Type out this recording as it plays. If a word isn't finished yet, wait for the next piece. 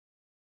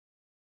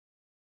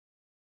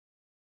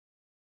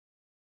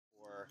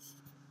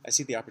I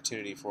see the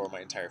opportunity for my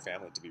entire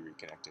family to be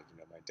reconnected. You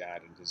know, my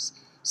dad and his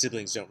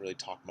siblings don't really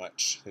talk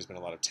much. There's been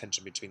a lot of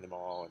tension between them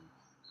all,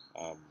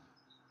 and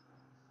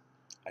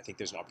I think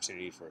there's an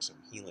opportunity for some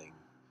healing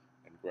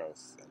and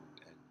growth. And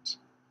I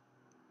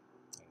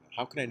don't know,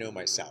 how can I know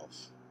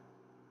myself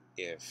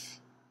if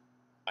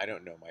I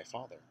don't know my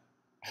father?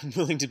 I'm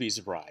willing to be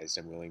surprised.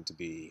 I'm willing to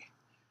be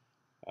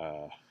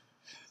uh,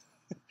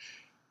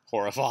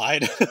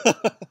 horrified.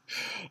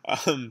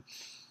 um,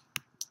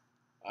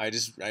 I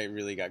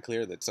really got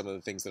clear that some of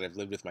the things that I've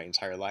lived with my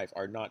entire life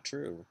are not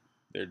true.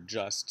 They're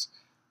just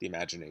the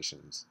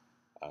imaginations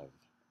of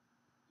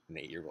an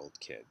 8-year-old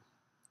kid.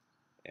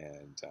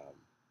 And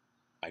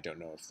I don't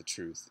know if the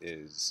truth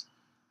is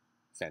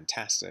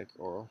fantastic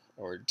or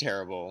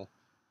terrible,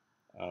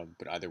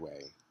 but either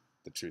way,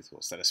 the truth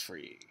will set us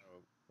free.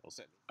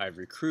 I've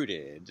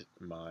recruited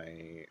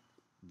my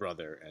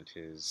brother and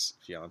his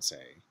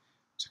fiance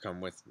to come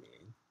with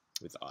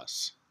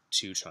us,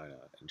 to China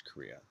and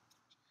Korea,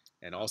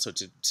 and also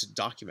to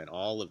document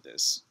all of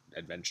this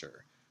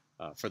adventure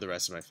for the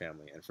rest of my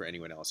family and for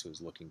anyone else who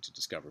is looking to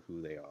discover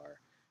who they are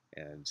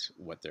and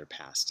what their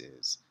past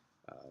is.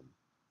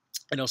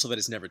 And also that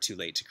it's never too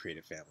late to create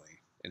a family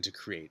and to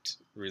create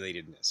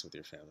relatedness with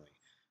your family.